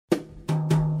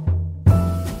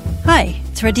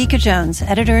It's Radhika Jones,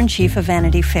 Editor-in-Chief of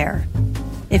Vanity Fair.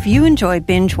 If you enjoy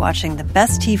binge-watching the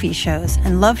best TV shows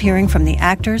and love hearing from the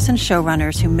actors and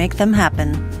showrunners who make them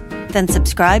happen, then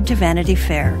subscribe to Vanity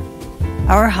Fair.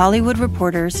 Our Hollywood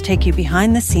reporters take you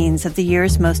behind the scenes of the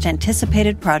year's most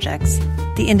anticipated projects,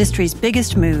 the industry's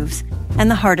biggest moves, and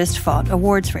the hardest-fought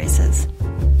awards races.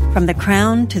 From The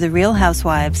Crown to The Real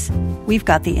Housewives, we've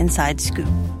got the inside scoop.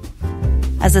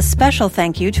 As a special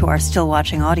thank you to our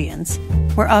still-watching audience,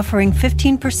 we're offering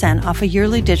 15% off a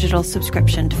yearly digital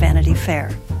subscription to Vanity Fair.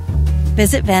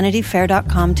 Visit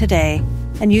vanityfair.com today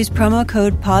and use promo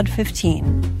code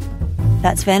POD15.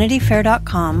 That's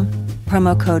vanityfair.com,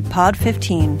 promo code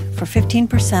POD15 for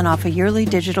 15% off a yearly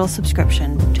digital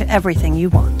subscription to everything you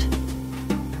want.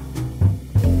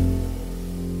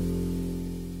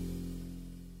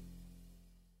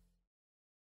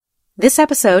 This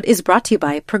episode is brought to you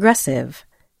by Progressive.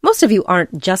 Most of you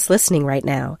aren't just listening right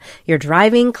now. You're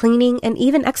driving, cleaning, and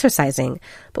even exercising.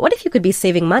 But what if you could be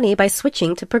saving money by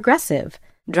switching to Progressive?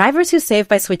 Drivers who save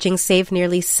by switching save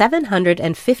nearly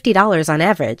 $750 on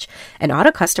average, and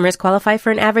auto customers qualify for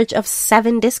an average of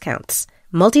 7 discounts.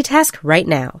 Multitask right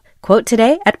now. Quote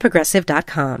today at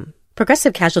Progressive.com.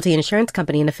 Progressive Casualty Insurance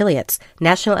Company and Affiliates.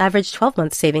 National average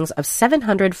 12-month savings of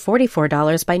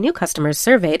 $744 by new customers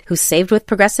surveyed who saved with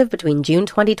Progressive between June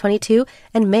 2022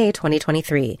 and May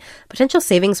 2023. Potential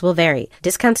savings will vary.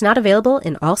 Discounts not available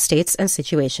in all states and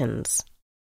situations.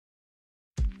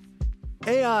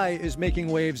 AI is making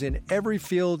waves in every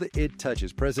field it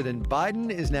touches. President Biden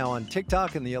is now on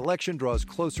TikTok, and the election draws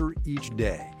closer each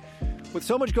day. With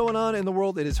so much going on in the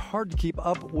world, it is hard to keep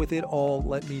up with it all,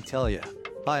 let me tell you.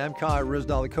 Hi, I'm Kai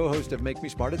Rizdal, the co-host of Make Me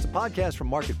Smart. It's a podcast from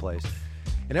Marketplace.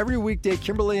 And every weekday,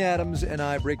 Kimberly Adams and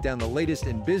I break down the latest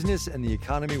in business and the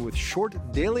economy with short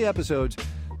daily episodes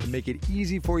to make it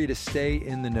easy for you to stay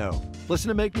in the know. Listen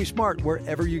to Make Me Smart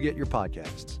wherever you get your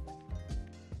podcasts.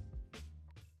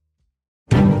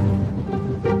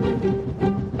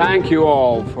 Thank you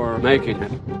all for making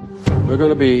it. We're going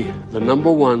to be the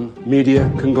 #1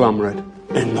 media conglomerate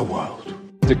in the world.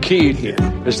 The key here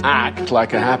is act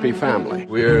like a happy family.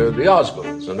 We're the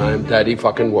Osmonds, and I'm Daddy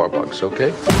fucking Warbucks,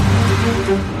 okay?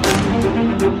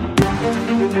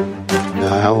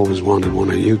 I always wanted one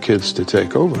of you kids to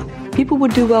take over. People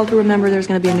would do well to remember there's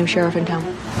going to be a new sheriff in town.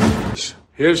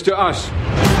 Here's to us.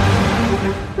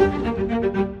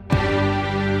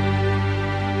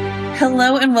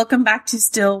 Hello and welcome back to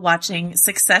Still Watching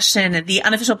Succession, the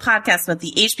unofficial podcast about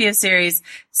the HBO series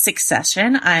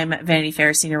Succession. I'm Vanity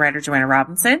Fair senior writer Joanna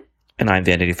Robinson. And I'm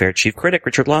Vanity Fair chief critic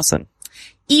Richard Lawson.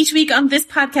 Each week on this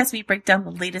podcast, we break down the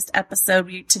latest episode.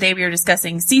 Today we are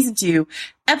discussing Season 2,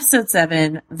 Episode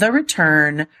 7, The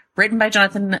Return, written by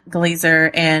Jonathan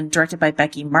Glazer and directed by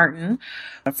Becky Martin.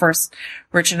 But first,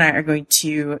 Richard and I are going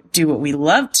to do what we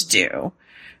love to do,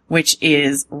 which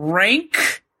is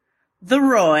rank the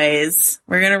Roys.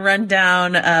 We're going to run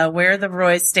down where the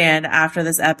Roys stand after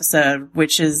this episode,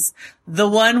 which is the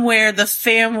one where the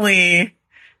family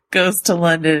goes to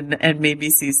London and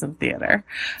maybe sees some theater.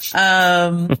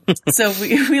 So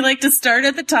we like to start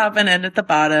at the top and end at the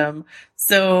bottom.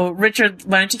 So Richard,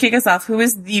 why don't you kick us off? Who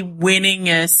is the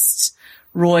winningest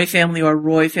Roy family or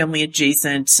Roy family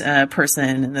adjacent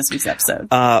person in this week's episode?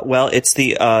 Well, it's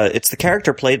the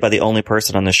character played by the only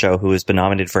person on the show who has been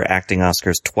nominated for acting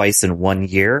Oscars twice in 1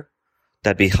 year.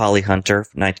 That'd be Holly Hunter,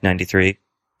 1993,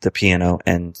 The Piano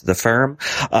and The Firm.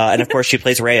 And of course she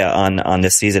plays Rhea on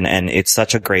this season, and it's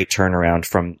such a great turnaround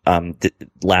from the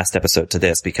last episode to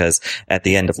this, because at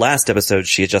the end of last episode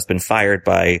she had just been fired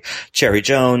by Cherry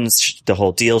Jones. The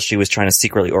whole deal she was trying to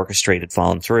secretly orchestrate had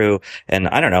fallen through, and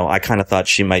I don't know, I kind of thought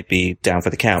she might be down for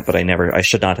the count, but I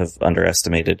should not have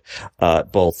underestimated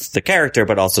both the character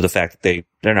but also the fact that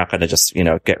they're not going to just,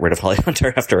 get rid of Holly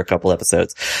Hunter after a couple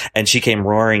episodes. And she came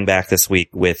roaring back this week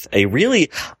with a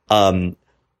really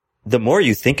the more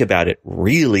you think about it,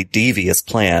 really devious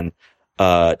plan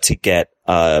to get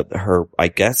her, I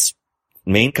guess,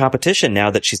 main competition,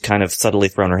 now that she's kind of subtly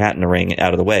thrown her hat in the ring,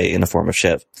 out of the way in the form of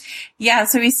Shiv. Yeah,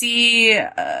 so we see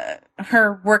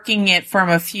her working it from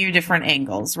a few different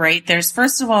angles, right? There's,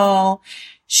 first of all,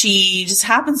 she just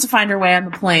happens to find her way on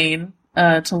the plane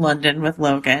to London with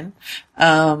Logan,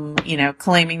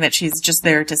 claiming that she's just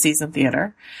there to see some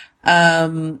theater.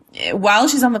 While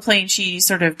she's on the plane, she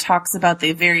sort of talks about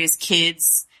the various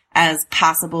kids as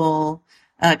possible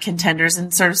contenders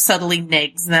and sort of subtly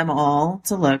negs them all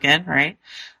to Logan, right?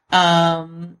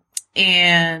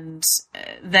 And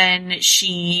then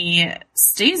she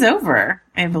stays over,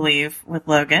 I believe, with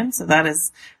Logan. So that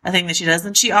is a thing that she does.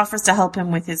 And she offers to help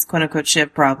him with his quote unquote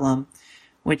Shiv problem,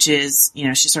 which is, you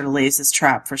know, she sort of lays this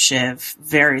trap for Shiv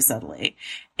very subtly.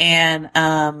 And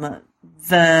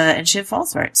Shiv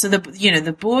falls for it. So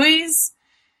the boys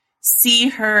see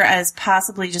her as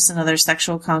possibly just another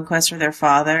sexual conquest for their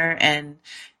father. And,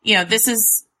 you know, this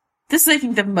is, I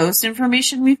think, the most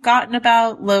information we've gotten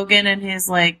about Logan and his,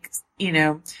 like, you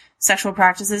know, sexual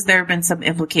practices. There have been some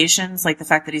implications, like the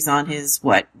fact that he's on his,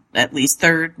 at least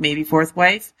third, maybe fourth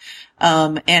wife.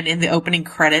 And in the opening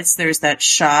credits, there's that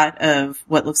shot of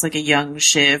what looks like a young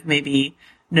Shiv, maybe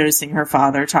noticing her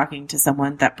father talking to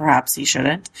someone that perhaps he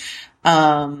shouldn't.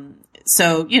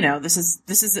 So, you know, this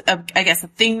is I guess, a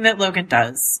thing that Logan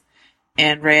does.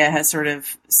 And Rhea has sort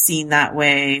of seen that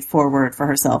way forward for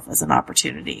herself as an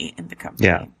opportunity in the company.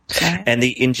 Yeah. Okay. And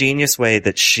the ingenious way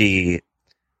that she,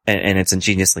 and it's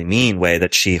ingeniously mean way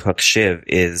that she hooks Shiv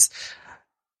is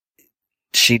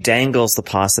she dangles the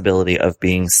possibility of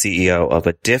being CEO of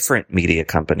a different media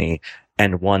company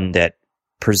and one that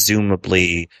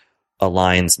presumably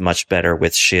aligns much better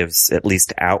with Shiv's at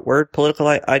least outward political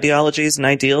ideologies and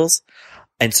ideals.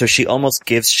 And so she almost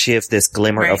gives Shiv this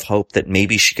glimmer of hope that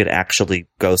maybe she could actually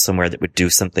go somewhere that would do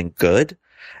something good.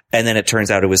 And then it turns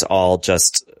out it was all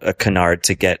just a canard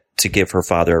to give her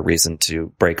father a reason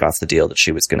to break off the deal that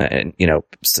she was going to, you know,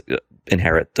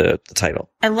 inherit the title.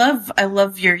 I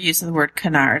love your use of the word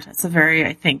canard. It's a very,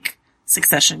 I think,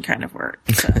 Succession kind of word.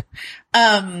 So,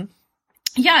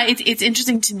 yeah, it's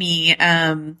interesting to me.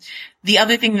 The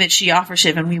other thing that she offers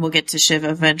Shiv, and we will get to Shiv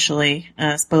eventually,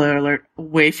 spoiler alert,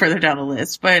 way further down the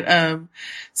list, but,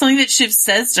 something that Shiv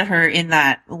says to her in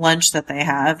that lunch that they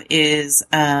have is,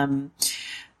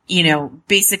 you know,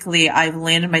 basically I've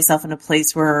landed myself in a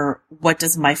place where what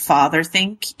does my father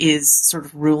think is sort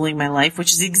of ruling my life,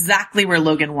 which is exactly where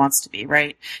Logan wants to be,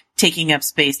 right? Taking up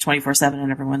space 24/7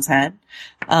 in everyone's head.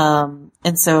 And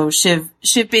so Shiv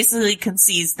basically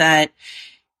concedes that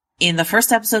in the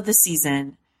first episode this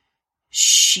season,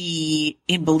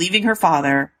 in believing her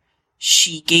father,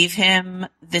 she gave him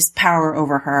this power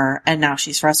over her, and now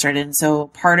she's frustrated. And so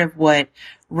part of what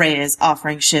Rhea is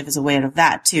offering Shiv is a way out of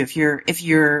that too. If you're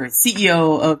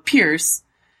CEO of Pierce,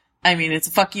 I mean, it's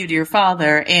a fuck you to your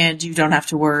father, and you don't have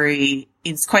to worry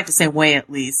in quite the same way, at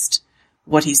least,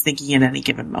 what he's thinking in any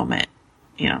given moment,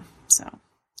 you know, so.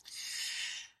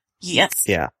 Yes.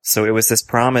 Yeah. So it was this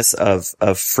promise of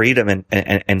freedom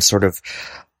and sort of,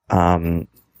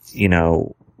 you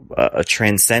know, a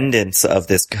transcendence of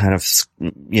this kind of,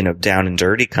 you know, down and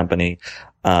dirty company.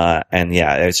 And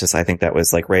yeah, it's just, I think that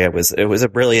was like it was a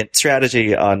brilliant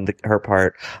strategy on her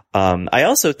part. I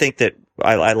also think that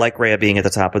I like Rhea being at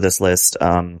the top of this list,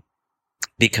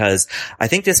 because I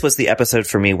think this was the episode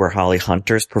for me where Holly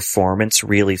Hunter's performance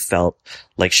really felt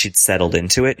like she'd settled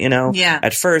into it, you know? Yeah.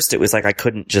 At first it was like I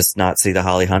couldn't just not see the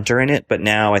Holly Hunter in it, but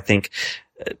now I think,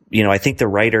 you know, I think the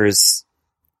writers,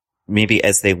 maybe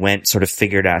as they went, sort of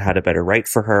figured out how to better write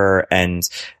for her and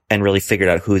really figured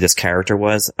out who this character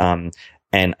was. And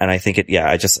I think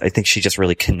I think she just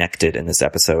really connected in this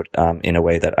episode, in a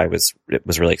way that it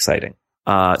was really exciting.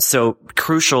 So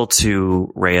crucial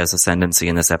to Rhea's ascendancy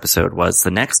in this episode was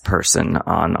the next person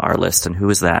on our list. And who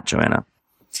is that, Joanna?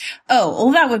 Oh,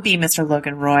 well, that would be Mr.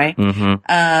 Logan Roy,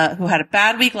 who had a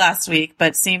bad week last week,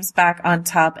 but seems back on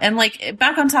top, and like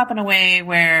back on top in a way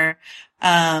where,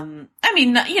 I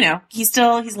mean, you know, he's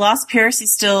lost Pierce.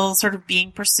 He's still sort of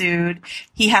being pursued.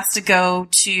 He has to go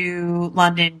to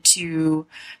London to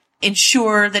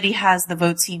ensure that he has the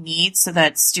votes he needs so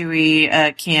that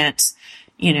Stewie, can't,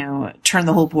 you know, turn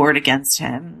the whole board against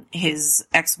him. His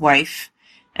ex-wife,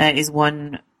 is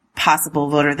one possible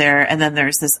voter there. And then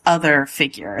there's this other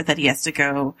figure that he has to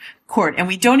go court. And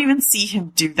we don't even see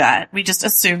him do that. We just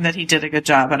assume that he did a good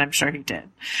job, and I'm sure he did.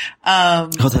 Oh,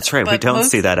 that's right. We don't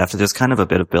see that after there's kind of a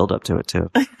bit of build up to it too.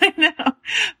 I know.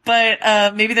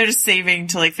 But, maybe they're just saving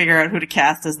to like figure out who to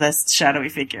cast as this shadowy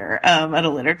figure, at a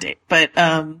later date. But,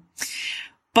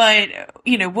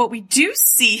 you know, what we do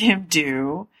see him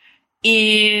do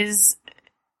is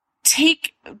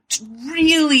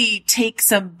really take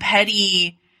some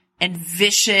petty and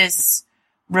vicious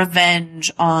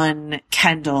revenge on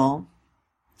Kendall.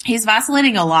 He's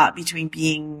vacillating a lot between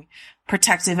being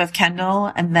protective of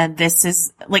Kendall, and then this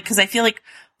is like, cause I feel like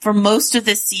for most of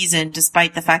this season,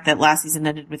 despite the fact that last season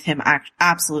ended with him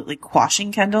absolutely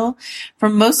quashing Kendall, for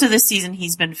most of this season,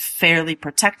 he's been fairly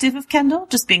protective of Kendall,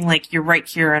 just being like, you're right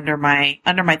here under my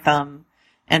thumb,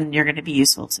 and you're going to be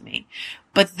useful to me.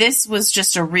 But this was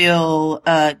just a real,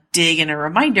 dig and a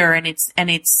reminder, and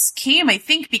it's came, I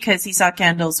think, because he saw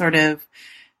Kendall sort of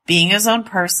being his own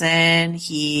person.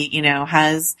 He, you know,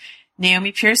 has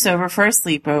Naomi Pierce over for a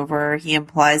sleepover. He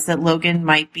implies that Logan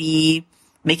might be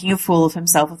making a fool of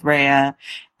himself with Rhea.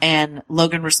 And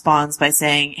Logan responds by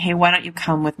saying, hey, why don't you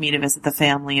come with me to visit the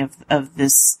family of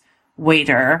this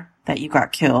waiter that you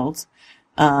got killed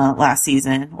last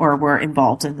season, or were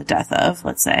involved in the death of,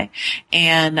 let's say.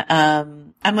 And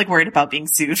I'm like worried about being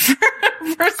sued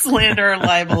for slander or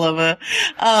libel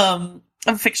of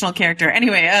a fictional character.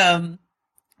 Anyway,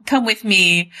 come with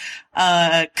me,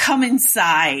 come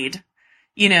inside,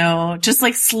 you know, just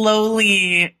like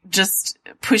slowly just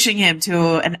pushing him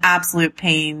to an absolute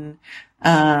pain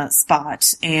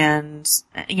spot. And,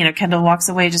 you know, Kendall walks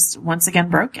away just once again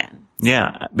broken.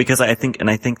 Yeah, because I think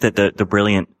that the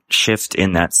brilliant shift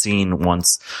in that scene,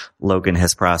 once Logan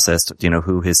has processed, you know,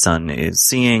 who his son is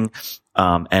seeing,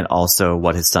 and also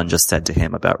what his son just said to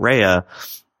him about Rhea,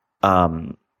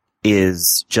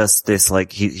 is just this,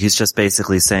 like, he's just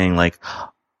basically saying, like,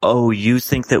 oh, you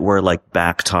think that we're like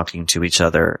back talking to each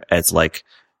other as like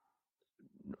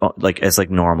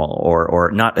normal,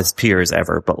 or not as peers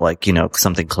ever, but like, you know,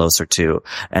 something closer to.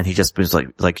 And he just was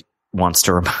like wants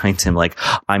to remind him, like,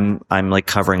 I'm like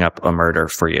covering up a murder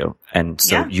for you. And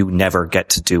so you never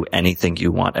get to do anything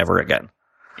you want ever again.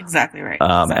 Exactly right.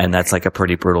 And that's like a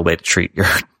pretty brutal way to treat your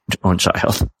own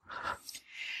child.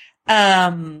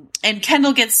 And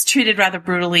Kendall gets treated rather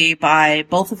brutally by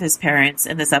both of his parents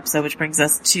in this episode, which brings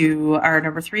us to our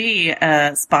number 3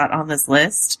 spot on this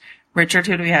list. Richard,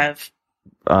 who do we have?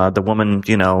 The woman,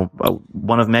 you know,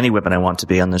 one of many women I want to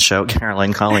be on the show,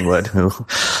 Caroline Collingwood, who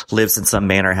lives in some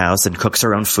manor house and cooks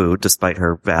her own food despite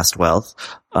her vast wealth.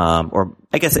 Or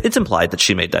I guess it's implied that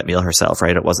she made that meal herself,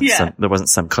 right? It wasn't there wasn't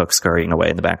some cook scurrying away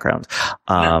in the background.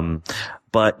 No.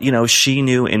 But, you know, she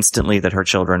knew instantly that her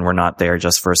children were not there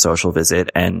just for a social visit,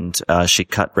 and she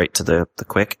cut right to the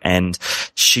quick, and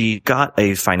she got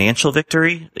a financial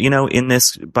victory, you know, in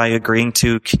this by agreeing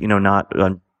to, you know, not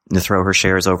to throw her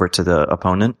shares over to the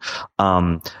opponent,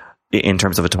 in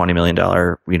terms of a $20 million,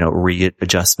 you know,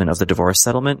 readjustment of the divorce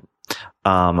settlement.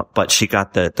 But she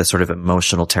got the sort of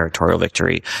emotional territorial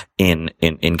victory in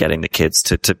getting the kids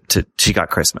she got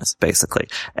Christmas, basically.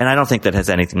 And I don't think that has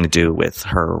anything to do with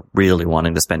her really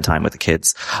wanting to spend time with the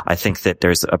kids. I think that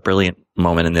there's a brilliant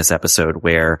moment in this episode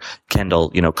where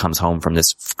Kendall, you know, comes home from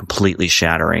this completely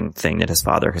shattering thing that his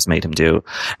father has made him do.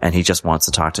 And he just wants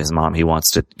to talk to his mom. He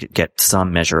wants to get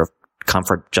some measure of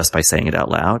comfort just by saying it out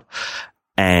loud.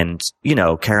 And, you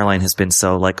know, Caroline has been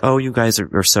so like, oh, you guys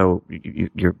are so,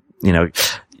 you're, you know,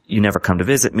 you never come to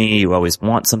visit me. You always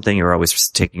want something. You're always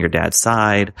taking your dad's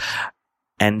side.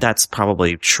 And that's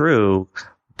probably true.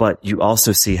 But you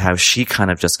also see how she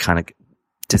kind of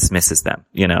dismisses them,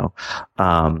 you know.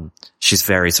 She's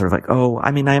very sort of like, oh,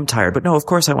 I mean, I am tired, but no, of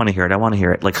course I want to hear it. I want to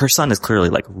hear it. Like, her son is clearly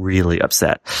like really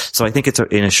upset. So I think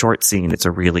in a short scene, it's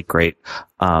a really great,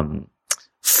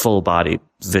 full body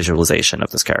visualization of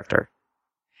this character.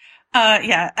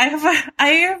 Yeah, I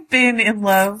have been in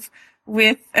love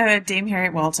with Dame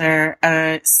Harriet Walter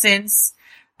since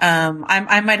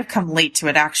I might have come late to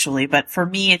it actually, but for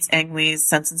me it's Ang Lee's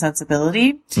Sense and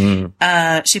Sensibility.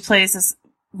 She plays this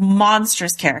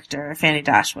monstrous character, Fanny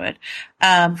Dashwood,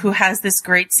 who has this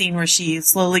great scene where she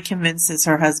slowly convinces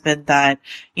her husband that,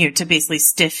 you know, to basically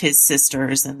stiff his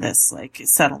sisters in this like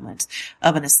settlement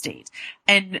of an estate.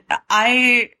 And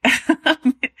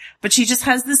but she just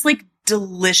has this like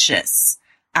delicious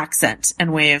accent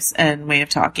and way of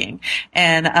talking.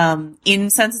 And in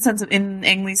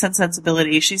Ang Lee's Sense and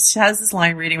Sensibility, she has this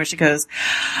line reading where she goes,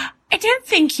 I don't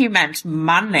think you meant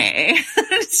money.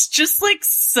 It's just like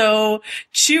so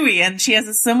chewy. And she has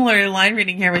a similar line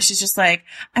reading here where she's just like,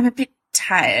 I'm a bit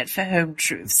tired for home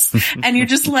truths. And you're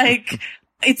just like,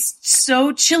 it's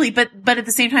so chilly, but at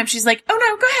the same time, she's like, oh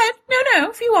no, go ahead. No,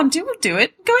 if you want to, we'll do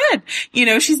it. Go ahead. You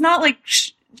know, she's not like,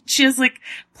 she has like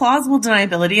plausible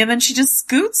deniability, and then she just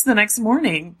scoots the next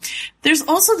morning. There's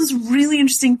also this really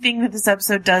interesting thing that this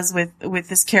episode does with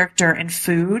this character and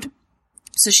food.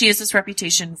 So she has this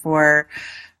reputation for,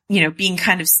 you know, being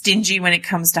kind of stingy when it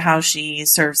comes to how she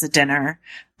serves a dinner.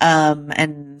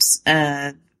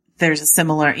 There's a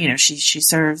similar, you know, she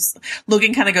serves,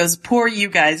 Logan kind of goes, poor you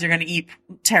guys, you're going to eat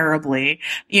terribly,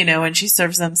 you know, and she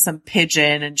serves them some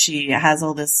pigeon, and she has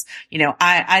all this, you know,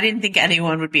 I didn't think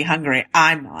anyone would be hungry.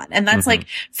 I'm not. And that's like,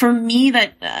 for me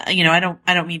that, you know, I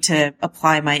don't mean to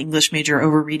apply my English major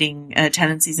overreading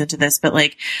tendencies into this, but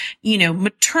like, you know,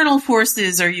 maternal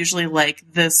forces are usually like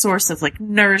the source of like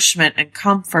nourishment and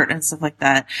comfort and stuff like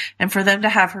that. And for them to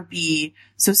have her be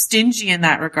so stingy in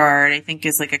that regard, I think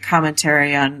is like a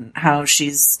commentary on how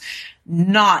she's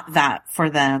not that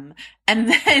for them. And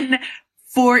then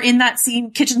in that scene,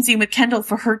 kitchen scene with Kendall,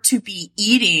 for her to be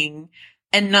eating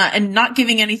and not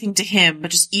giving anything to him,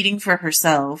 but just eating for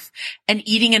herself and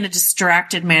eating in a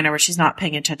distracted manner where she's not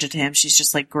paying attention to him. She's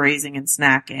just like grazing and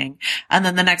snacking. And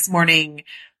then the next morning,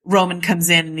 Roman comes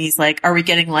in and he's like, are we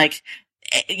getting like,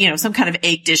 some kind of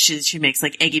egg dishes she makes,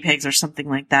 like eggy pigs or something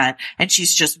like that. And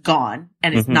she's just gone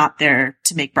and is not there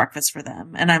to make breakfast for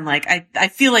them. And I'm like, I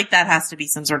feel like that has to be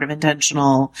some sort of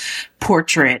intentional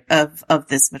portrait of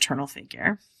this maternal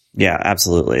figure. Yeah,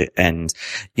 absolutely. And,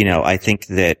 I think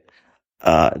that,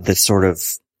 the sort of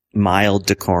mild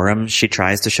decorum she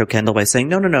tries to show Kendall by saying,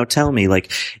 no, tell me,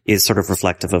 like, is sort of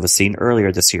reflective of a scene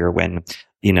earlier this year when,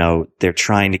 they're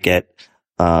trying to get,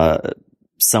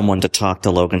 someone to talk to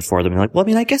Logan for them. And like, well, I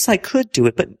mean, I guess I could do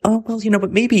it, but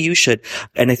but maybe you should.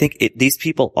 And I think these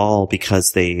people all,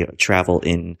 because they travel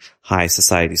in high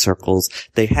society circles,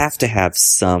 they have to have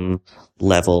some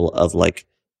level of like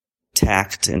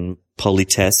tact and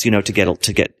politesse,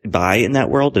 to get by in that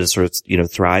world and sort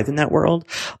of, thrive in that world.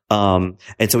 And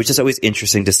so it's just always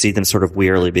interesting to see them sort of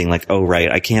wearily being like, oh,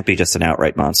 right, I can't be just an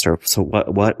outright monster. So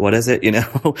what is it?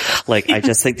 Like, I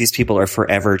just think these people are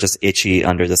forever just itchy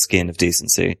under the skin of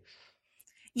decency.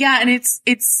 Yeah. And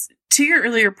it's to your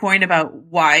earlier point about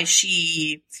why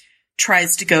she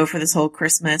tries to go for this whole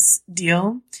Christmas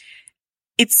deal.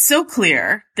 It's so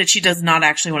clear that she does not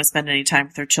actually want to spend any time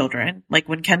with her children. Like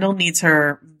when Kendall needs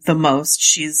her the most,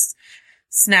 she's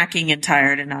snacking and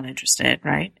tired and not interested,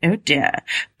 right? Oh dear.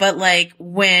 But like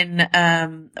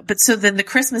so then the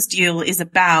Christmas deal is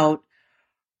about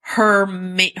her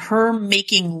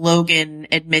making Logan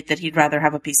admit that he'd rather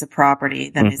have a piece of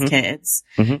property than his kids,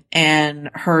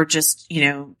 and her just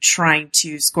trying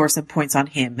to score some points on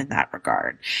him in that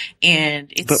regard.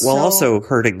 And it's while also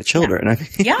hurting the children.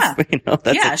 Yeah. I mean,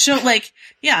 that's show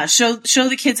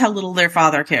the kids how little their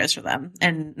father cares for them,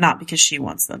 and not because she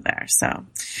wants them there. So.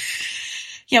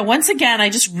 Yeah, once again, I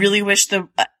just really wish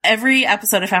every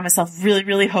episode I found myself really,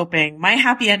 really hoping. My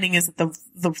happy ending is that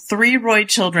the 3 Roy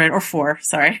children, or 4,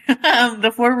 sorry,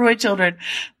 the 4 Roy children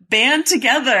band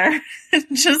together and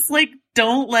just like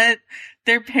don't let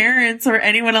their parents or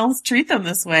anyone else treat them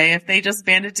this way if they just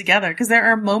banded together. Because there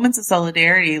are moments of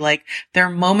solidarity, like there are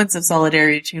moments of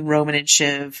solidarity between Roman and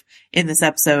Shiv in this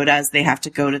episode as they have to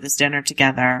go to this dinner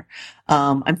together.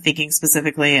 I'm thinking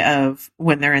specifically of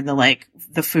when they're in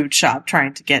the food shop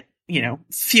trying to get,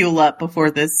 fuel up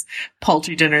before this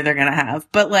paltry dinner they're going to have.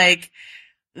 But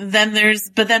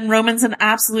then Roman's an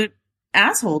absolute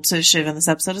asshole to Shiv in this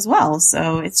episode as well.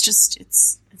 So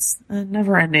it's a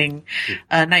never-ending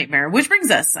nightmare, which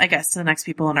brings us, I guess, to the next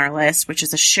people on our list, which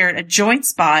is a joint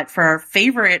spot for our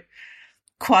favorite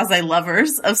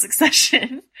quasi-lovers of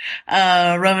Succession,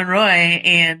 Roman Roy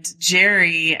and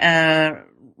Jerry.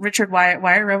 Richard, why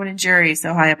are Roman and Jerry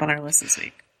so high up on our list this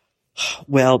week?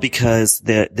 Well, because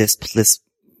this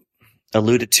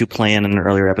alluded to plan in an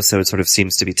earlier episode sort of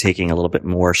seems to be taking a little bit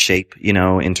more shape,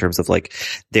 in terms of like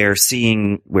they're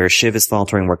seeing where Shiv is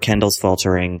faltering, where Kendall's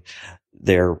faltering.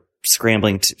 They're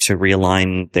scrambling to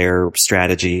realign their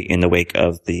strategy in the wake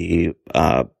of the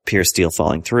Pierce deal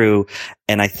falling through.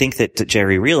 And I think that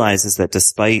Jerry realizes that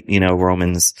despite,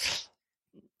 Roman's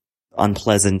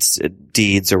unpleasant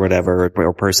deeds or whatever,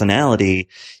 or personality,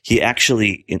 he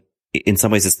actually, in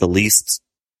some ways, is the least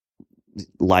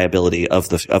liability of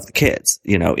the kids,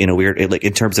 in a weird, like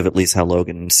in terms of at least how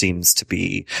Logan seems to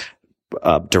be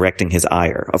directing his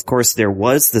ire. Of course, there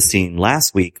was the scene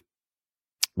last week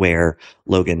where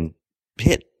Logan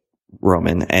hit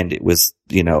Roman, and it was,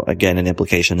 again, an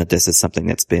implication that this is something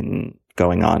that's been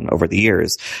going on over the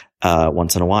years,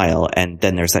 once in a while. And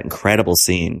then there's that incredible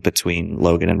scene between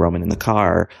Logan and Roman in the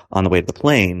car on the way to the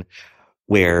plane,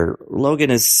 where Logan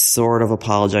is sort of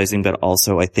apologizing, but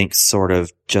also I think sort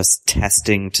of just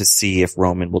testing to see if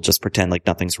Roman will just pretend like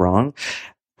nothing's wrong.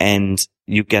 And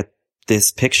you get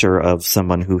this picture of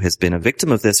someone who has been a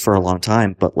victim of this for a long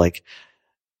time, but like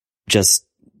just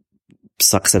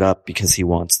sucks it up because he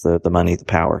wants the money, the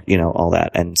power, all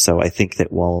that. And so I think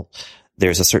that while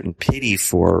there's a certain pity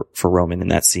for Roman in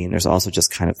that scene, there's also just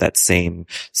kind of that same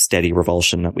steady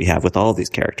revulsion that we have with all of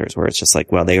these characters, where it's just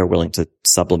like, well, they are willing to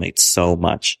sublimate so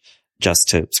much just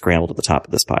to scramble to the top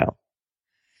of this pile.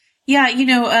 Yeah,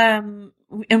 and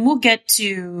we'll get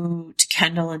to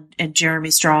Kendall and Jeremy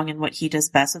Strong and what he does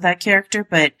best with that character,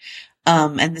 but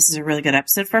and this is a really good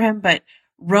episode for him, but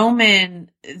Roman,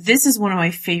 this is one of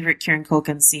my favorite Kieran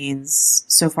Culkin scenes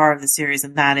so far of the series,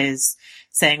 and that is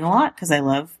saying a lot because I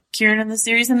love Kieran in the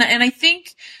series. And I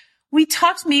think we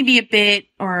talked maybe a bit,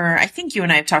 or I think you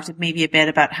and I have talked maybe a bit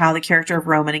about how the character of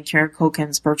Roman and Kieran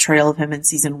Culkin's portrayal of him in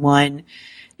season 1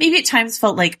 maybe at times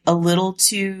felt like a little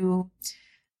too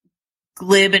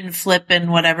glib and flip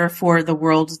and whatever for the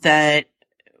world that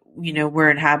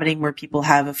we're inhabiting, where people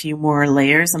have a few more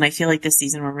layers. And I feel like this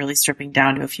season we're really stripping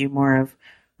down to a few more of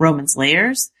Roman's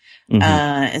layers,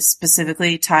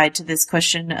 specifically tied to this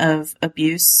question of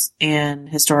abuse and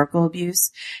historical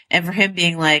abuse. And for him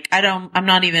being like, I'm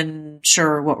not even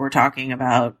sure what we're talking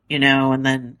about, and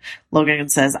then Logan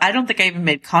says, I don't think I even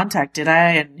made contact, did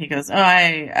I? And he goes,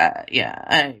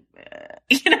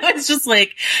 it's just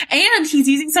like, and he's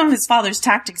using some of his father's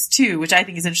tactics too, which I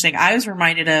think is interesting. I was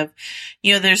reminded of,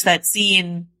 there's that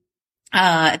scene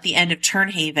at the end of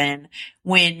Turnhaven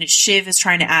when Shiv is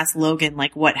trying to ask Logan,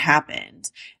 like, what happened.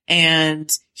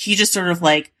 And he just sort of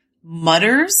like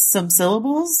mutters some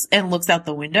syllables and looks out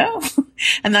the window.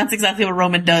 And that's exactly what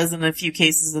Roman does in a few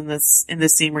cases in this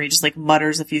scene, where he just like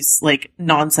mutters a few like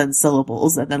nonsense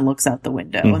syllables and then looks out the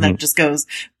window, and then just goes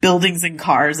buildings and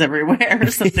cars everywhere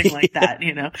or something like that,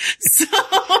 So,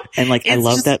 and like, I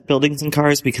love that buildings and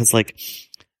cars, because like,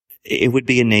 it would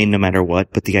be inane no matter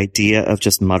what, but the idea of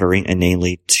just muttering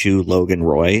inanely to Logan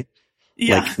Roy,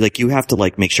 like you have to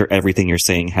like make sure everything you're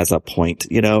saying has a point,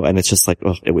 and it's just like,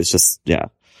 it was just,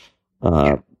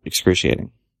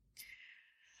 excruciating.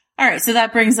 All right. So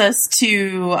that brings us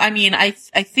to, I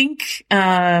think,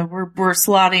 we're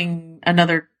slotting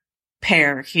another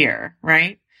pair here,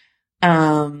 right?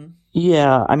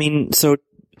 Yeah. So,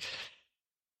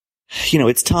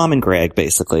 it's Tom and Greg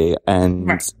basically. And,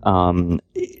 right.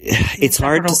 It's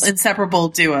hard to, inseparable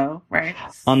duo, right?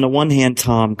 On the one hand,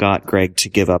 Tom got Greg to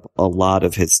give up a lot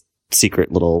of his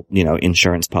secret little,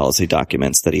 insurance policy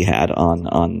documents that he had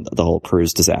on the whole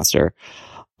cruise disaster.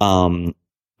 On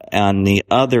the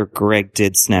other, Greg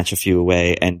did snatch a few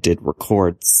away and did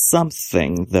record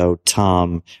something, though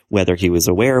Tom, whether he was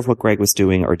aware of what Greg was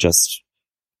doing or just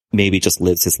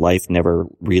lives his life, never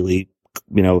really,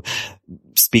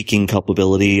 speaking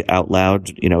culpability out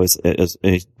loud, is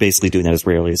basically doing that as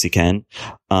rarely as he can.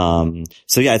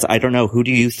 I don't know. Who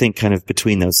do you think kind of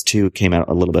between those two came out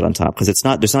a little bit on top? Cause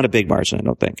there's not a big margin, I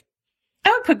don't think.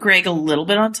 I would put Greg a little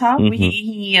bit on top.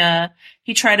 He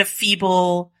tried a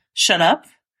feeble shut up,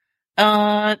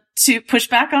 to push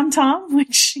back on Tom,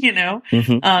 which,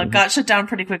 got shut down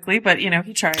pretty quickly, but,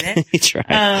 he tried it. He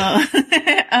tried.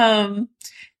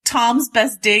 Tom's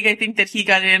best dig, I think, that he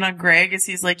got in on Greg is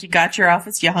he's like, you got your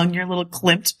office, you hung your little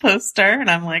Klimt poster. And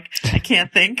I'm like, I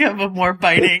can't think of a more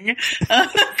biting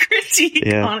critique,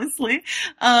 honestly.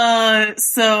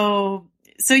 So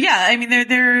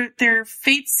yeah, their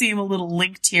fates seem a little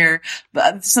linked here.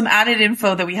 But some added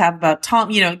info that we have about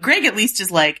Tom, Greg at least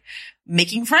is like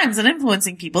making friends and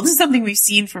influencing people. This is something we've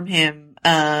seen from him,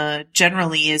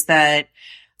 generally, is that,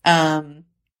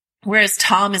 whereas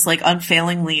Tom is like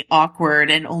unfailingly awkward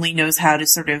and only knows how to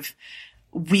sort of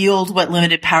wield what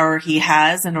limited power he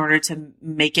has in order to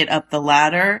make it up the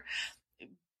ladder,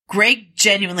 Greg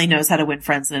genuinely knows how to win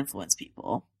friends and influence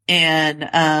people. And,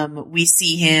 we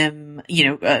see him,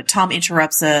 Tom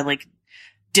interrupts a like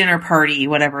dinner party,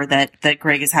 whatever, that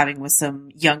Greg is having with some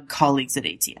young colleagues at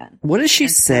ATN. What does she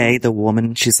say, the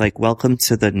woman? She's like, welcome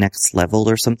to the next level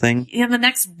or something? Yeah, the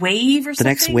next wave or something? The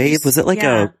next wave? Was it like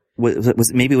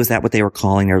was that what they were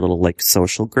calling their little like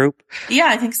social group? Yeah,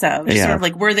 I think so. Just sort of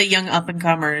like, we're the young up and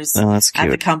comers at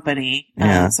the company,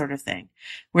 sort of thing.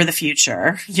 We're the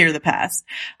future. You're the past.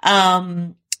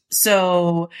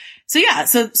 So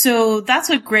that's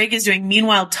what Greg is doing.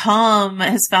 Meanwhile, Tom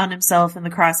has found himself in the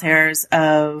crosshairs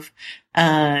of,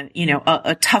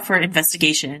 a tougher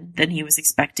investigation than he was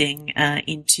expecting,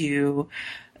 into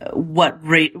what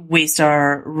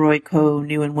Waystar Royco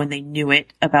knew and when they knew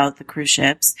it about the cruise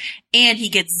ships. And he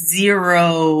gets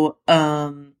zero,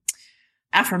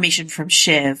 affirmation from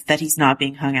Shiv that he's not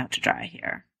being hung out to dry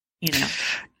here,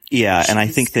 Yeah, and I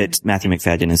think that Matthew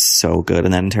McFadden is so good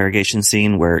in that interrogation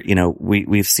scene where,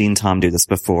 we've seen Tom do this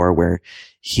before, where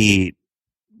he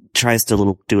tries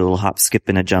to do a little hop, skip,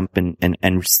 and a jump and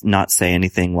not say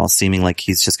anything while seeming like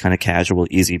he's just kind of casual,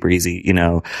 easy breezy,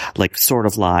 like sort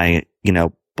of lie,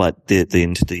 but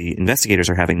the investigators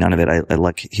are having none of it. I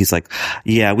like, he's like,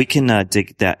 yeah, we can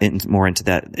dig more into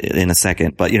that in a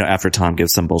second. But, after Tom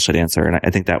gives some bullshit answer, and I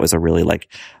think that was a really like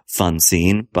fun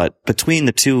scene. But between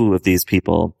the two of these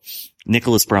people,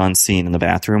 Nicholas Braun's scene in the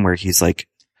bathroom where he's like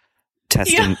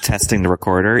testing the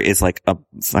recorder is like a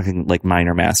fucking like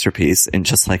minor masterpiece and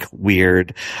just like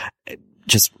weird,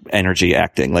 just energy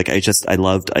acting. Like I just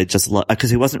loved, cause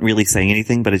he wasn't really saying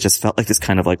anything, but it just felt like this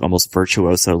kind of like almost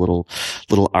virtuoso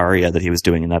little aria that he was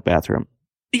doing in that bathroom.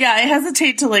 Yeah. I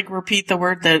hesitate to like repeat the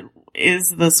word that is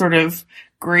the sort of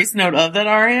grace note of that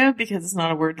aria because it's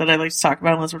not a word that I like to talk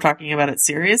about unless we're talking about it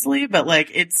seriously, but like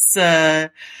it's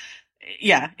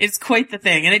Yeah, it's quite the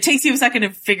thing. And it takes you a second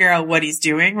to figure out what he's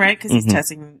doing, right? Cause he's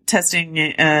testing,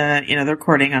 the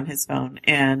recording on his phone.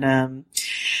 And,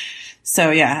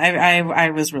 so yeah, I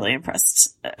was really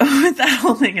impressed with that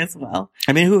whole thing as well.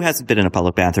 I mean, who hasn't been in a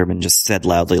public bathroom and just said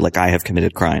loudly, like, I have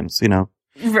committed crimes, you know?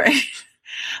 Right.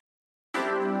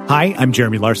 Hi, I'm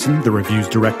Jeremy Larson, the reviews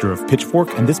director of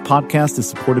Pitchfork, and this podcast is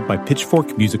supported by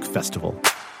Pitchfork Music Festival.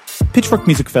 Pitchfork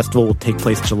Music Festival will take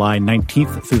place July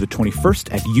 19th through the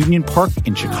 21st at Union Park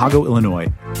in Chicago, Illinois.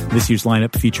 This year's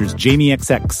lineup features Jamie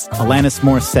XX, Alanis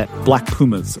Morissette, Black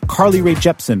Pumas, Carly Rae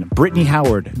Jepsen, Brittany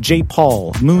Howard, J.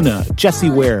 Paul, Muna,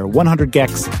 Jessie Ware, 100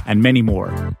 Gex, and many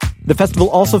more. The festival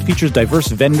also features diverse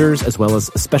vendors as well as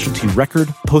specialty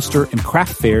record, poster, and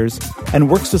craft fairs, and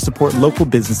works to support local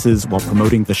businesses while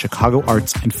promoting the Chicago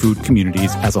arts and food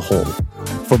communities as a whole.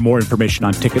 For more information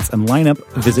on tickets and lineup,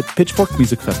 visit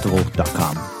pitchforkmusicfestival.com.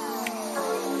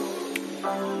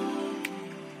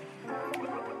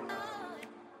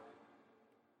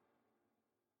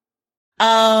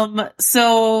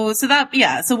 So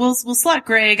we'll slot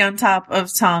Greg on top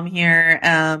of Tom here.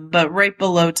 But right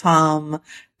below Tom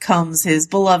comes his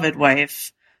beloved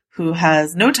wife, who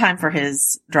has no time for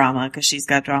his drama because she's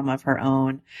got drama of her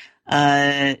own.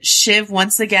 Shiv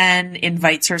once again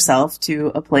invites herself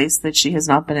to a place that she has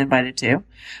not been invited to.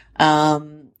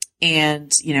 And,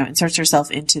 inserts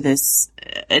herself into this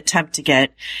attempt to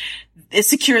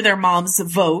secure their mom's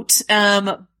vote.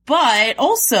 But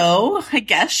also, I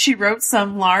guess she wrote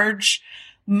some large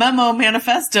memo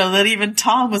manifesto that even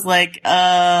Tom was like,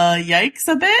 yikes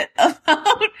a bit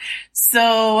about.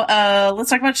 So,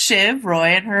 let's talk about Shiv, Roy,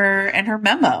 and her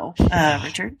memo,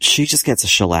 Richard. She just gets a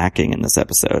shellacking in this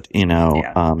episode,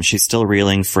 Yeah. She's still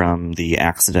reeling from the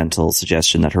accidental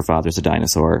suggestion that her father's a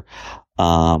dinosaur,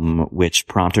 which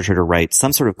prompted her to write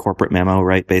some sort of corporate memo,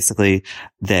 right? Basically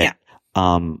that,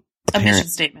 A mission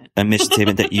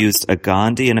statement that used a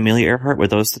Gandhi and Amelia Earhart. Were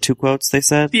those the two quotes they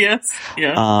said? Yes.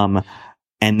 Yeah.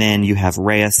 And then you have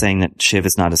Rhea saying that Shiv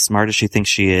is not as smart as she thinks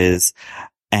she is.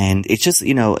 And it's just,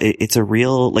 it's a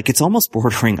real, it's almost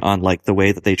bordering on the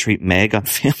way that they treat Meg on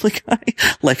Family Guy.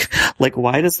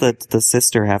 Why does the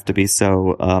sister have to be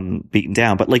so, beaten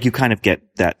down? But you kind of get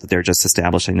that they're just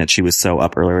establishing that she was so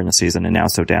up earlier in the season and now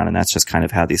so down. And that's just kind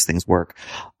of how these things work.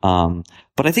 But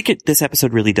I think this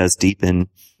episode really does deepen,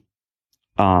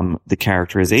 the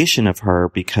characterization of her,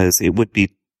 because it would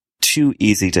be too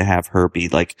easy to have her be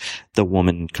the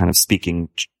woman kind of speaking,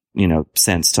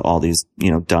 sense to all these,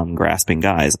 dumb grasping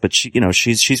guys. But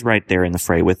she's right there in the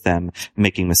fray with them,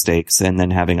 making mistakes and then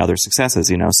having other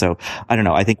successes, So I don't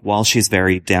know. I think while she's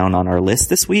very down on our list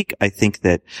this week, I think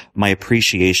that my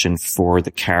appreciation for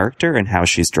the character and how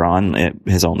she's drawn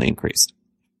has only increased.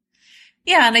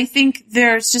 Yeah, and I think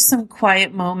there's just some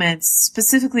quiet moments,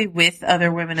 specifically with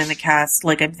other women in the cast.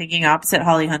 I'm thinking opposite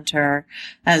Holly Hunter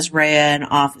as Rhea and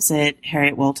opposite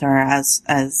Harriet Walter as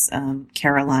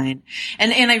Caroline.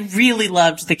 And I really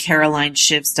loved the Caroline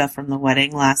Shiv stuff from the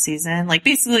wedding last season.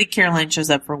 Basically Caroline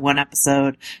shows up for one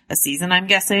episode a season, I'm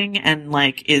guessing, and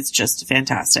is just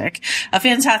fantastic. A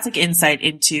fantastic insight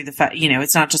into the fact,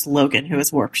 it's not just Logan who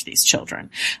has warped these children.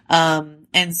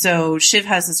 And so Shiv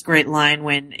has this great line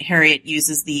when Harriet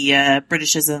uses the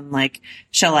Britishism,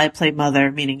 shall I play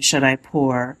mother, meaning should I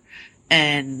pour?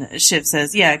 And Shiv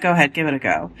says, yeah, go ahead, give it a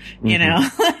go.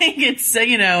 It's,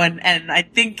 and I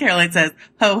think Caroline says,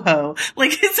 ho ho.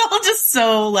 It's all just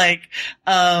so,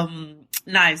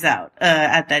 Knives Out,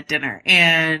 at that dinner.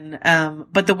 And,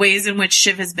 but the ways in which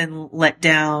Shiv has been let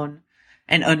down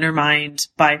and undermined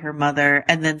by her mother.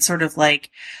 And then sort of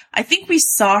I think we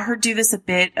saw her do this a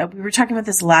bit. We were talking about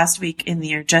this last week in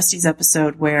the Justice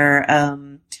episode where,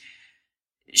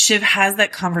 Shiv has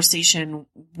that conversation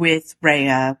with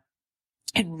Rhea,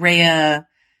 and Rhea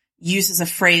uses a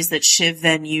phrase that Shiv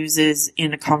then uses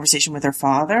in a conversation with her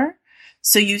father.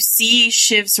 So you see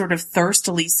Shiv sort of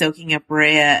thirstily soaking up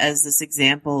Rhea as this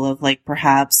example of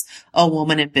perhaps a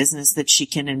woman in business that she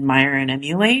can admire and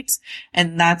emulate.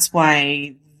 And that's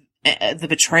why the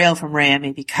betrayal from Rhea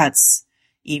maybe cuts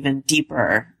even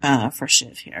deeper, for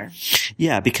Shiv here.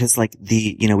 Yeah, because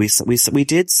we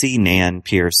did see Nan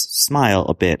Pierce smile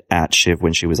a bit at Shiv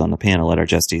when she was on the panel at our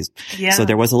Justice. Yeah. So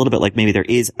there was a little bit maybe there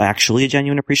is actually a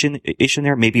genuine appreciation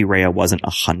there. Maybe Rhea wasn't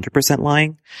 100%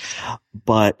 lying.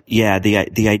 But yeah,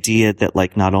 the idea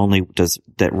that not only does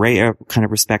that Rhea kind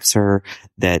of respects her,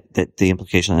 that the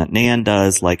implication that Nan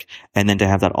does, and then to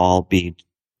have that all be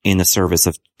in the service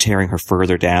of tearing her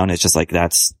further down, it's just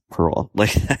that's cruel.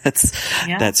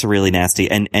 That's really nasty.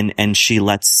 And she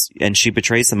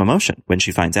betrays some emotion when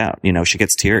she finds out, she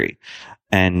gets teary.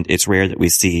 And it's rare that we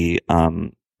see,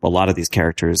 a lot of these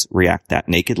characters react that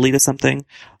nakedly to something.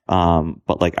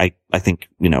 But like, I think,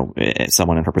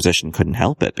 someone in her position couldn't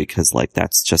help it because like,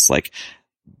 that's just like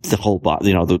the whole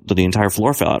body, the entire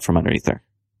floor fell out from underneath her.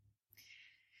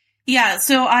 Yeah.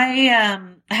 So I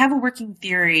have a working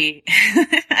theory.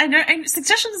 I know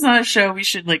Succession is not a show we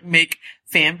should like make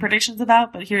fan predictions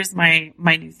about, but here's my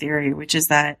new theory, which is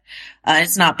that,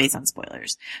 it's not based on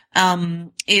spoilers,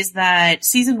 is that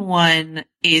season 1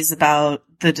 is about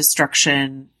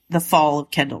the fall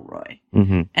of Kendall Roy.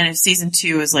 Mm-hmm. And if season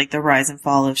 2 is like the rise and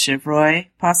fall of Shiv Roy,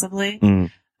 possibly.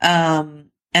 Mm. And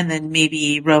then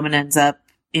maybe Roman ends up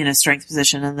in a strength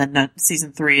position, and then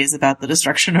season 3 is about the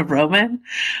destruction of Roman.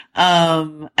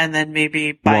 And then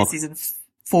maybe by season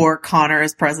 4, Connor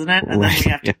is president, and then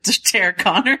we have to tear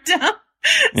Connor down.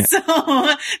 Yeah. So,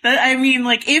 I mean,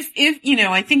 like, if,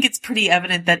 I think it's pretty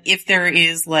evident that if there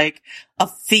is, like, a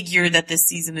figure that this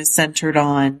season is centered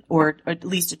on, or at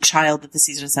least a child that the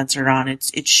season is centered on,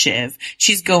 it's Shiv.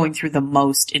 She's going through the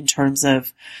most in terms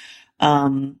of,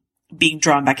 being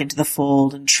drawn back into the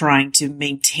fold and trying to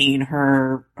maintain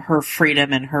her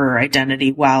freedom and her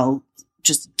identity while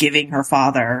just giving her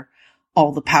father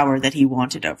all the power that he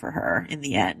wanted over her in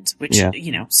the end, which,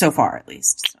 so far at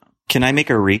least. So. Can I make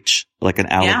a reach, like an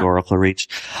allegorical reach?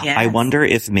 Yes. I wonder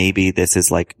if maybe this is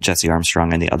like Jesse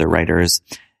Armstrong and the other writers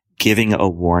giving a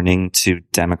warning to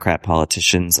Democrat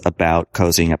politicians about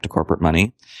cozying up to corporate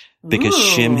money. Because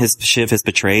Shiv has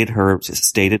betrayed her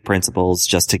stated principles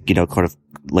just to, kind of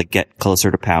like get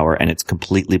closer to power, and it's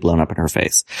completely blown up in her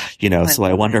face. So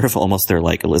I wonder if almost they're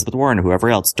like Elizabeth Warren or whoever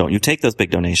else, don't you take those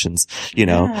big donations,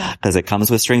 because it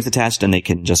comes with strings attached and they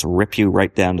can just rip you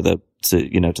right down to the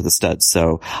studs.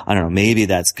 So I don't know, maybe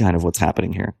that's kind of what's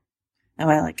happening here. Oh,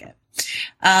 I like it.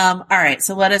 All right.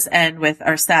 So let us end with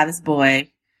our saddest boy,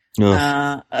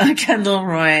 Kendall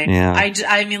Roy. Yeah.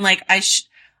 I mean, like, I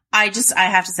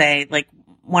have to say, like,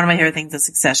 one of my favorite things that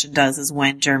Succession does is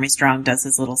when Jeremy Strong does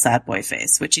his little sad boy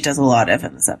face, which he does a lot of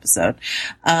in this episode.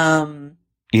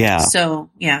 Yeah. So,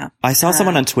 yeah. I saw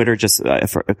someone on Twitter just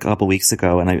for a couple weeks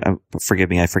ago, and forgive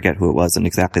me, I forget who it was and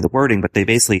exactly the wording, but they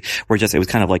basically were it was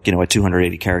kind of like, a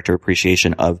 280 character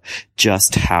appreciation of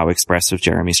just how expressive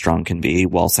Jeremy Strong can be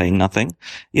while saying nothing,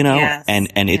 Yes. and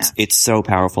it's so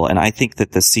powerful. And I think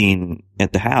that the scene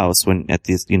at the house when at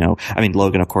these,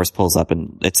 Logan of course pulls up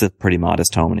and it's a pretty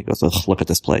modest home and he goes, "Oh, look at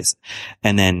this place."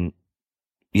 And then,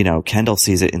 Kendall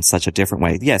sees it in such a different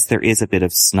way. Yes, there is a bit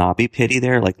of snobby pity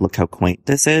there. Like, look how quaint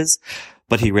this is.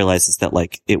 But he realizes that,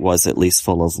 like, it was at least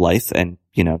full of life and,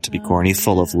 to be corny,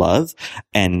 full of love.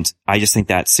 And I just think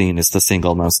that scene is the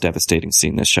single most devastating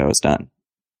scene this show has done.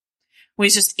 When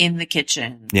he's just in the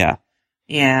kitchen. Yeah.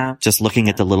 Yeah. Just looking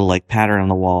at the little, like, pattern on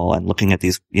the wall and looking at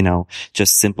these,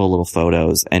 just simple little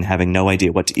photos and having no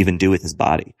idea what to even do with his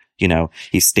body.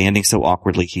 He's standing so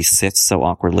awkwardly. He sits so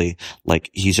awkwardly.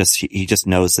 Like, he just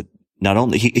knows that not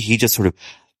only, he just sort of,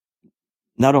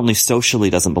 not only socially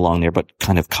doesn't belong there, but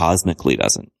kind of cosmically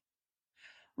doesn't.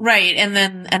 Right. And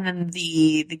then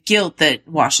the guilt that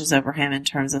washes over him in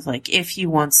terms of, like, if he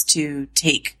wants to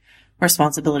take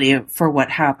responsibility for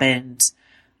what happened,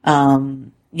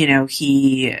 he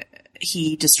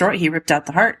ripped out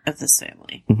the heart of this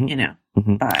family,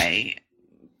 by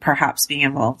perhaps being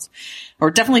involved, or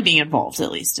definitely being involved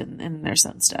at least in their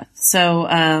son's death. So,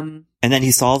 and then he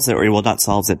solves it, or well, not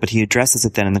solves it, but he addresses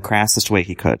it then in the crassest way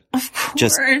he could. Of course.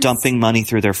 Just dumping money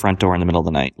through their front door in the middle of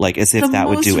the night, like as if that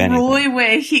would do anything. The most Roy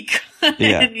way he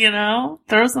could,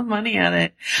 throw some money at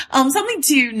it. Something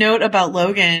to note about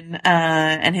Logan,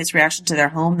 and his reaction to their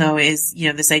home though is,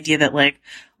 this idea that like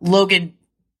Logan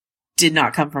did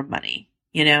not come from money,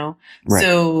 Right.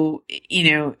 So,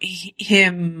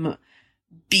 him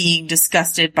being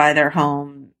disgusted by their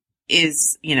home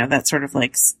is, that sort of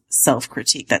like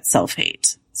self-critique, that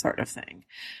self-hate sort of thing,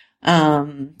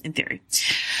 in theory.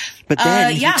 But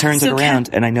then he turns it around,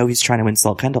 and I know he's trying to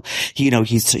insult Kendall.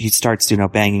 He starts,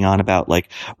 banging on about like,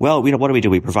 well, what do?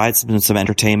 We provide some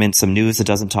entertainment, some news that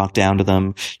doesn't talk down to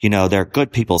them. They're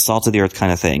good people, salt of the earth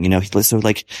kind of thing. So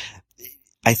like,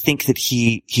 I think that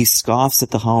he scoffs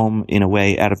at the home in a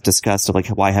way out of disgust of like,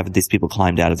 why haven't these people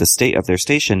climbed out of their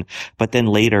station? But then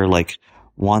later, like,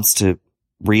 wants to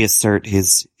reassert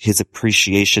his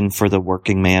appreciation for the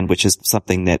working man, which is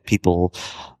something that people,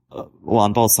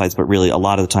 on both sides, but really a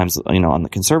lot of the times, on the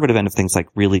conservative end of things, like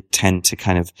really tend to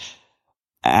kind of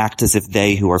act as if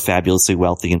they who are fabulously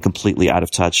wealthy and completely out of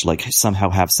touch, like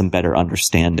somehow have some better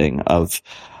understanding of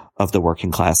the working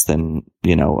class than,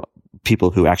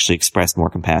 people who actually express more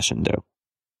compassion do.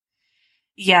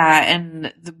 Yeah,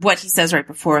 and what he says right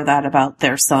before that about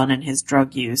their son and his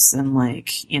drug use and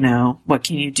like, what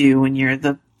can you do when you're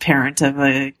the parent of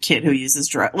a kid who uses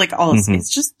drugs? Like all this, it's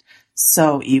just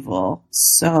so evil.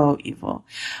 So evil.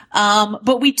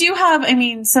 But we do have, I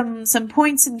mean, some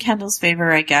points in Kendall's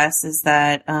favor, I guess, is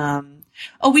that,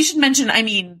 we should mention, I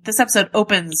mean, this episode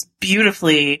opens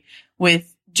beautifully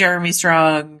with Jeremy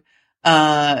Strong,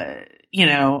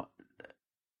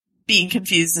 being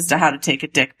confused as to how to take a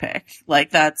dick pic. Like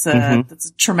that's a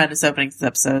tremendous opening to this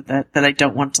episode that I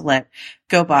don't want to let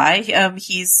go by.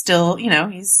 He's still,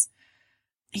 he's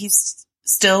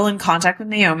still in contact with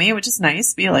Naomi, which is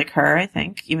nice. Be like her, I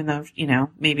think, even though,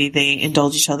 maybe they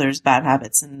indulge each other's bad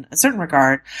habits in a certain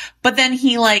regard. But then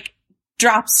he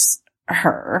drops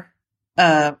her,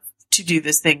 to do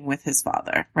this thing with his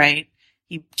father, right?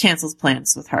 He cancels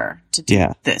plans with her to do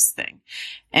this thing.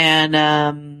 And,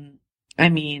 I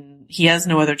mean, he has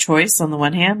no other choice on the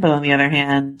one hand, but on the other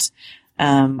hand,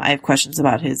 I have questions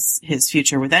about his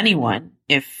future with anyone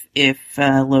if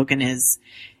Logan is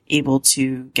able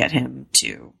to get him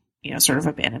to, sort of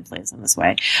abandon plans in this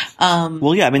way.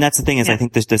 Well, yeah, I mean, that's the thing is I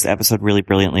think this episode really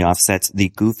brilliantly offsets the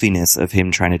goofiness of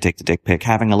him trying to take the dick pic,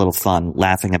 having a little fun,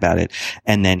 laughing about it.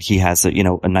 And then he has a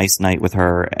nice night with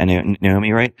her and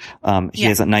Naomi, right? He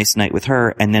has a nice night with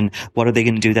her. And then what are they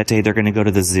going to do that day? They're going to go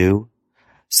to the zoo.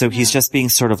 So he's just being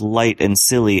sort of light and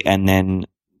silly. And then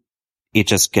he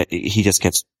just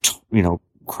gets,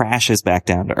 crashes back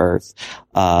down to earth,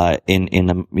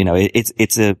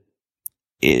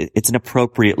 it's an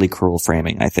appropriately cruel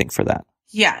framing, I think, for that.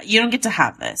 Yeah, you don't get to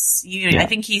have this. I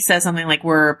think he says something like,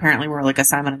 we're like a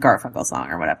Simon and Garfunkel song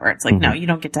or whatever. It's like, no, you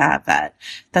don't get to have that.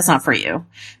 That's not for you.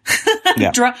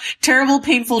 Terrible,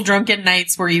 painful, drunken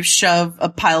nights where you shove a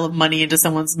pile of money into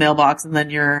someone's mailbox and then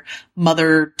your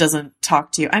mother doesn't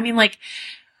talk to you. I mean,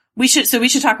 we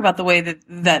should talk about the way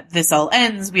that this all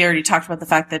ends. We already talked about the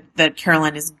fact that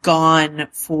Caroline is gone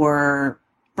for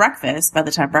breakfast by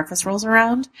the time breakfast rolls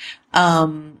around.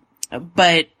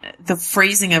 But the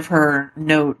phrasing of her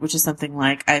note, which is something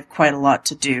like, I have quite a lot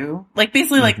to do.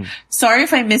 Basically sorry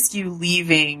if I missed you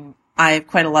leaving. I have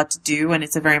quite a lot to do. And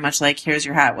it's a very much here's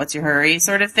your hat. What's your hurry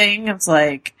sort of thing. It's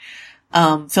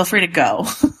feel free to go.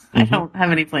 I don't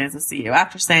have any plans to see you.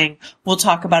 After saying, we'll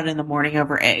talk about it in the morning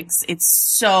over eggs. It's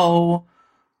so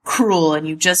cruel, and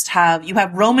you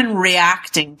have Roman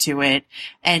reacting to it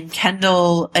and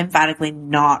Kendall emphatically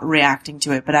not reacting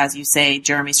to it. But as you say,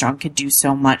 Jeremy Strong could do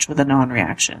so much with a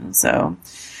non-reaction. So,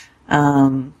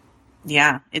 I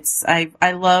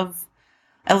love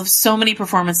so many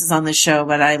performances on this show,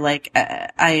 but I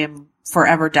am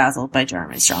forever dazzled by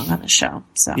Jeremy Strong on this show.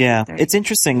 So yeah, it's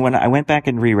interesting. When I went back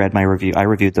and reread my review, I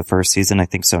reviewed the first season. I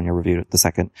think Sonia reviewed the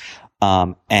second.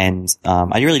 I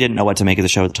really didn't know what to make of the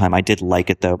show at the time. I did like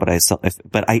it though, but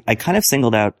I kind of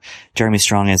singled out Jeremy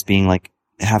Strong as being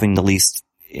having the least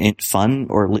fun,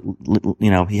 or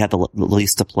he had the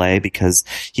least to play because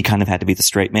he kind of had to be the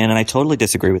straight man. And I totally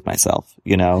disagree with myself,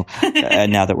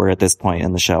 and now that we're at this point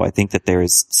in the show, I think that there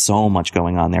is so much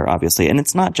going on there, obviously. And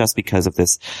it's not just because of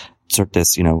this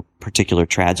particular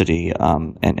tragedy,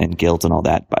 and guilt and all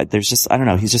that, but there's just, I don't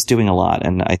know, he's just doing a lot.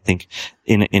 And I think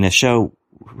in a show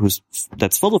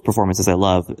that's full of performances I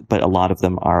love, but a lot of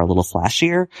them are a little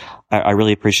flashier, I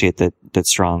really appreciate that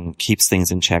Strong keeps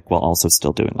things in check while also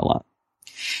still doing a lot.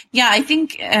 Yeah, I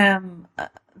think, I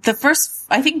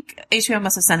think HBO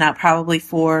must have sent out probably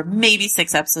for maybe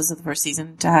 6 episodes of the first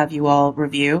season to have you all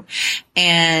review.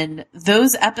 And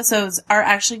those episodes are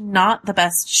actually not the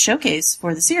best showcase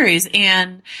for the series.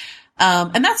 And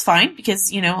that's fine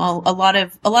because, a lot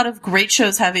of great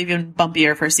shows have even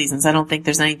bumpier first seasons. I don't think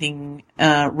there's anything,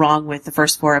 wrong with the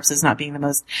first 4 episodes not being the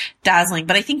most dazzling.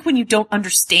 But I think when you don't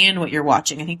understand what you're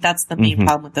watching, I think that's the main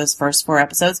problem with those first 4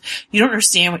 episodes. You don't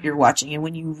understand what you're watching. And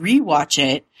when you rewatch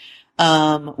it,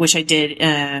 which I did,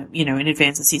 in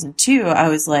advance of season 2, I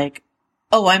was like,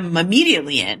 oh, I'm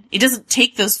immediately in. It doesn't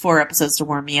take those 4 episodes to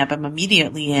warm me up. I'm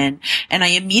immediately in. And I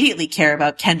immediately care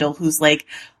about Kendall, who's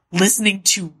listening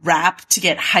to rap to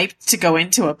get hyped to go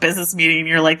into a business meeting, and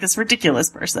you're like, this ridiculous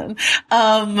person.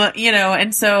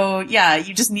 And so, yeah,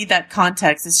 you just need that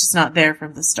context. It's just not there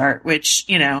from the start, which,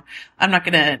 I'm not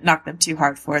gonna knock them too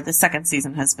hard for. The second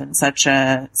season has been such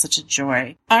a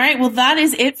joy. All right. Well, that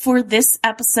is it for this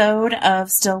episode of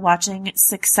Still Watching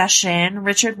Succession.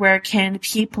 Richard, where can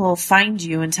people find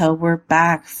you until we're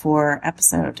back for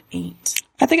episode 8?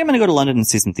 I think I'm going to go to London and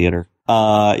see some theater.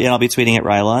 I'll be tweeting at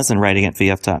Rylaws and writing at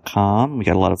VF.com. We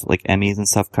got a lot of Emmys and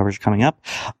stuff coverage coming up.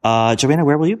 Joanna,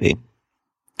 where will you be?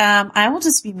 I will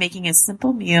just be making a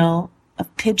simple meal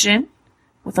of pigeon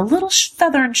with a little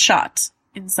feather and shot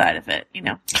inside of it.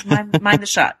 Mind the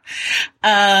shot.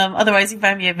 Otherwise you can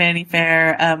find me at Vanity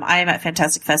Fair. I am at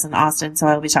Fantastic Fest in Austin, so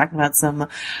I will be talking about some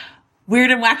weird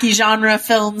and wacky genre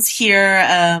films here.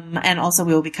 And also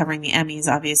we will be covering the Emmys,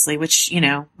 obviously, which,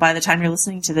 by the time you're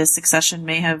listening to this, Succession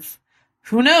may have,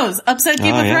 who knows, upset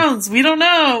Game of Thrones. We don't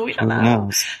know. Who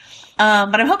knows?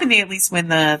 But I'm hoping they at least win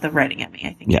the writing Emmy.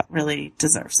 I think it really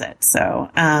deserves it. So,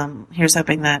 here's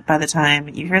hoping that by the time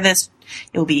you hear this,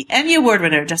 it will be Emmy Award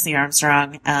winner Jesse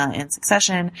Armstrong, in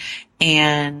Succession.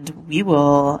 And we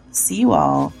will see you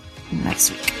all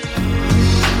next week.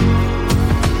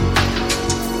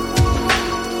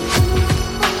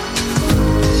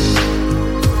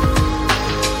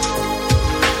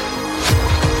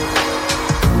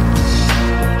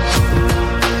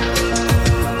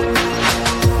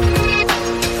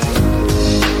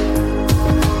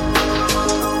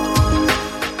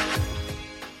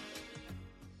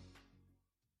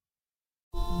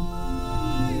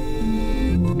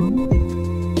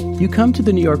 You come to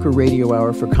the New Yorker Radio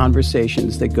Hour for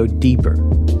conversations that go deeper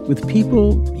with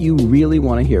people you really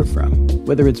want to hear from,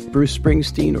 whether it's Bruce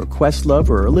Springsteen or Questlove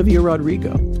or Olivia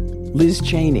Rodrigo, Liz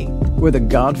Cheney, or the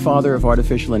godfather of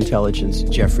artificial intelligence,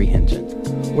 Jeffrey Hinton,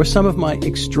 or some of my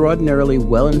extraordinarily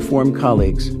well-informed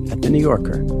colleagues at the New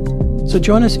Yorker. So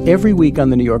join us every week on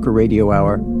the New Yorker Radio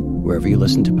Hour, wherever you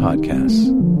listen to podcasts.